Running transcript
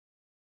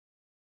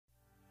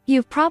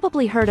You've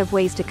probably heard of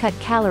ways to cut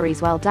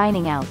calories while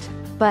dining out,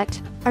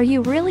 but are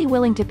you really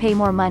willing to pay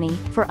more money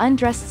for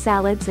undressed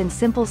salads and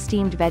simple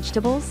steamed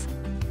vegetables?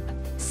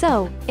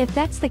 So, if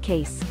that's the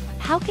case,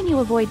 how can you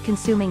avoid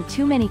consuming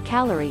too many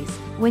calories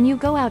when you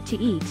go out to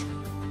eat?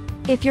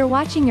 If you're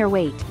watching your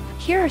weight,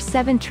 here are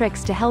 7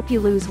 tricks to help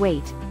you lose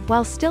weight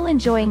while still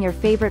enjoying your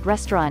favorite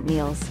restaurant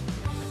meals.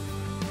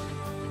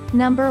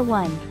 Number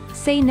 1.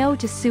 Say no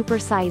to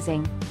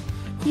supersizing.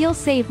 You'll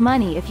save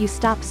money if you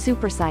stop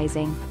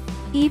supersizing.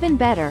 Even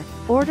better,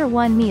 order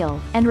one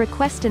meal and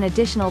request an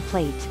additional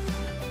plate.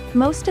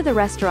 Most of the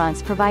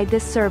restaurants provide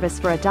this service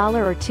for $1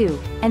 or $2,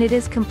 and it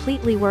is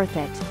completely worth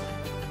it.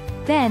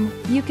 Then,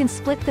 you can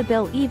split the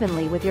bill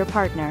evenly with your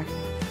partner.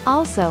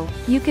 Also,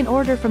 you can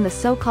order from the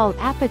so-called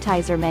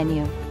appetizer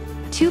menu.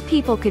 2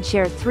 people could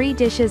share 3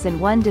 dishes and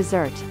 1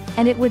 dessert,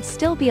 and it would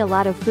still be a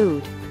lot of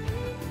food.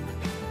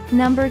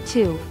 Number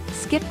 2.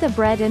 Skip the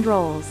bread and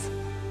rolls.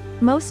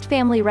 Most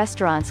family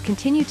restaurants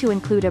continue to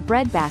include a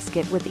bread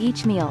basket with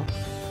each meal.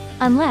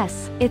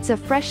 Unless it's a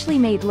freshly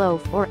made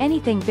loaf or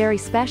anything very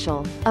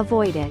special,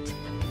 avoid it.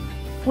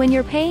 When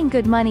you're paying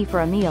good money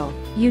for a meal,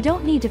 you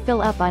don't need to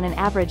fill up on an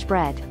average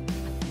bread.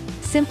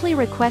 Simply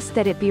request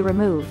that it be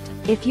removed,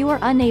 if you are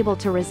unable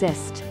to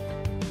resist.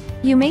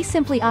 You may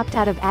simply opt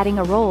out of adding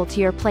a roll to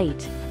your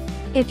plate.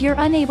 If you're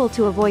unable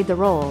to avoid the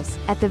rolls,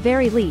 at the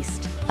very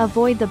least,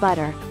 avoid the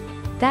butter.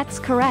 That's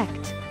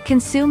correct.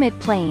 Consume it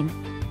plain.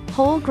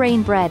 Whole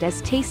grain bread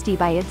is tasty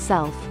by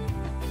itself.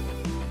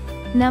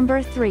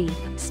 Number 3.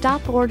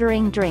 Stop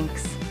ordering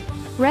drinks.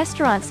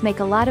 Restaurants make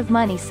a lot of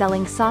money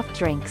selling soft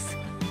drinks.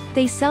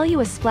 They sell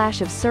you a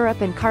splash of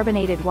syrup and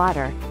carbonated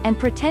water, and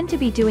pretend to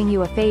be doing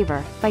you a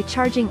favor by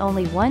charging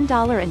only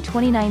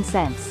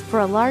 $1.29 for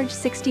a large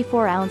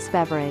 64-ounce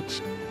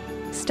beverage.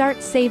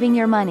 Start saving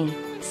your money.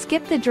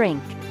 Skip the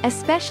drink,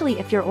 especially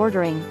if you're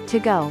ordering to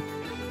go.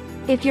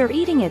 If you're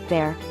eating it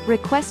there,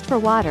 request for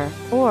water,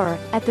 or,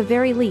 at the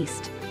very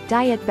least,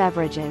 diet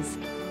beverages.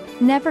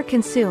 Never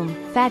consume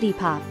fatty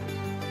pop.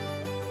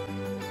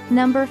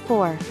 Number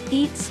 4.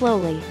 Eat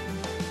slowly.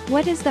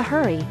 What is the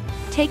hurry?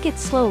 Take it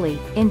slowly,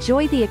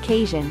 enjoy the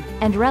occasion,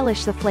 and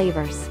relish the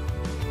flavors.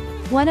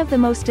 One of the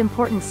most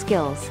important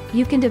skills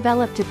you can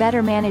develop to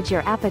better manage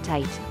your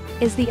appetite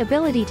is the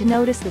ability to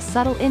notice the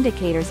subtle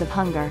indicators of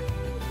hunger.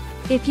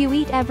 If you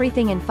eat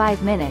everything in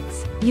 5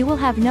 minutes, you will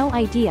have no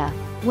idea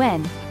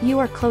when you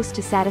are close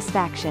to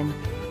satisfaction.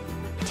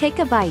 Take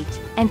a bite,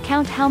 and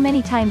count how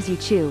many times you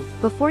chew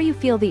before you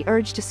feel the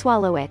urge to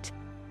swallow it.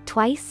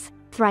 Twice?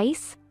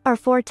 Thrice? Or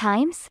 4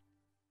 times?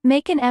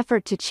 Make an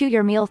effort to chew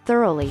your meal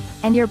thoroughly,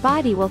 and your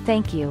body will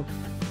thank you.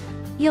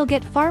 You'll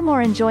get far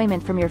more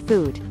enjoyment from your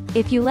food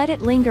if you let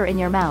it linger in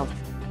your mouth,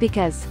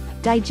 because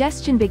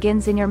digestion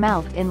begins in your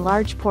mouth in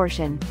large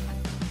portion.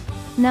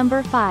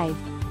 Number 5.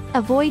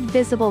 Avoid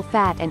visible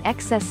fat and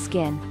excess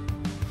skin.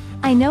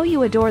 I know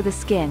you adore the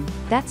skin,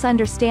 that's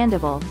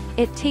understandable,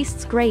 it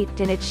tastes great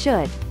and it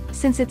should,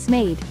 since it's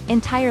made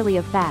entirely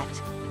of fat.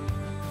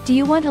 Do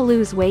you want to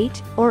lose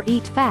weight, or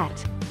eat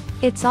fat?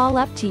 It's all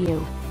up to you.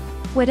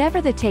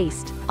 Whatever the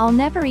taste, I'll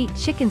never eat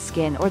chicken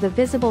skin or the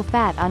visible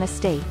fat on a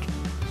steak.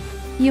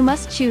 You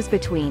must choose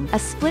between a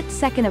split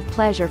second of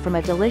pleasure from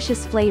a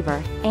delicious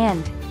flavor,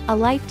 and a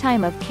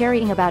lifetime of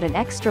carrying about an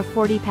extra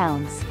 40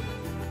 pounds.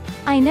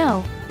 I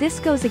know, this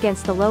goes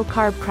against the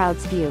low-carb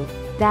crowd's view,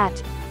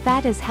 that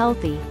fat is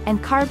healthy,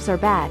 and carbs are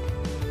bad.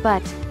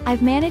 But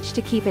I've managed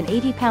to keep an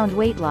 80-pound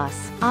weight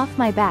loss off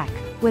my back,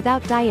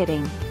 without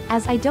dieting,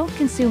 as I don't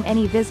consume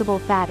any visible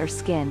fat or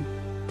skin.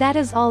 That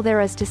is all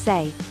there is to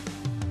say.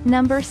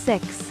 Number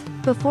 6.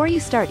 Before you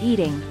start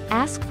eating,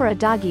 ask for a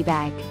doggy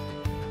bag.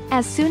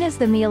 As soon as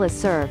the meal is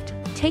served,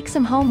 take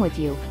some home with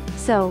you,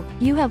 so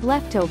you have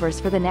leftovers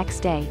for the next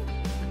day.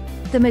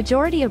 The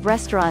majority of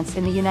restaurants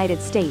in the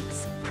United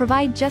States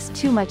provide just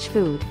too much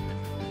food.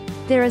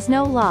 There is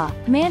no law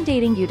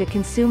mandating you to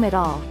consume it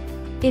all.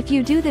 If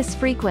you do this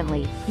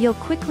frequently, you'll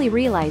quickly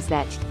realize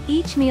that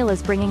each meal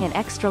is bringing an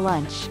extra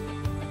lunch.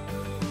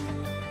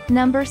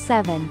 Number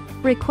 7.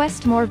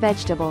 Request more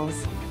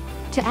vegetables.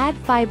 To add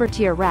fiber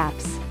to your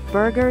wraps,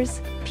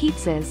 burgers,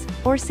 pizzas,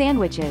 or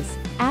sandwiches,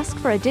 ask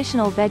for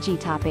additional veggie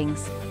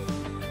toppings.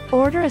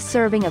 Order a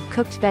serving of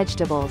cooked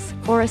vegetables,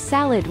 or a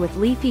salad with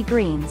leafy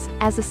greens,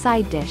 as a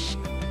side dish.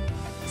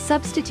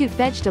 Substitute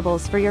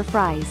vegetables for your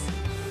fries.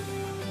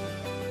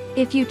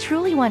 If you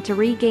truly want to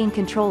regain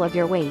control of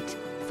your weight,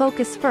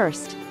 focus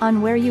first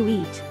on where you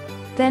eat,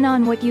 then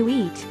on what you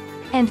eat,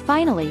 and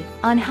finally,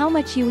 on how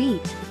much you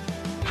eat.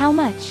 How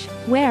much,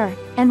 where,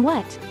 and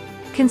what?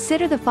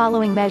 Consider the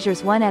following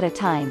measures one at a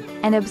time,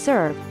 and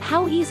observe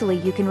how easily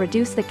you can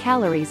reduce the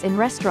calories in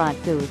restaurant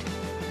food.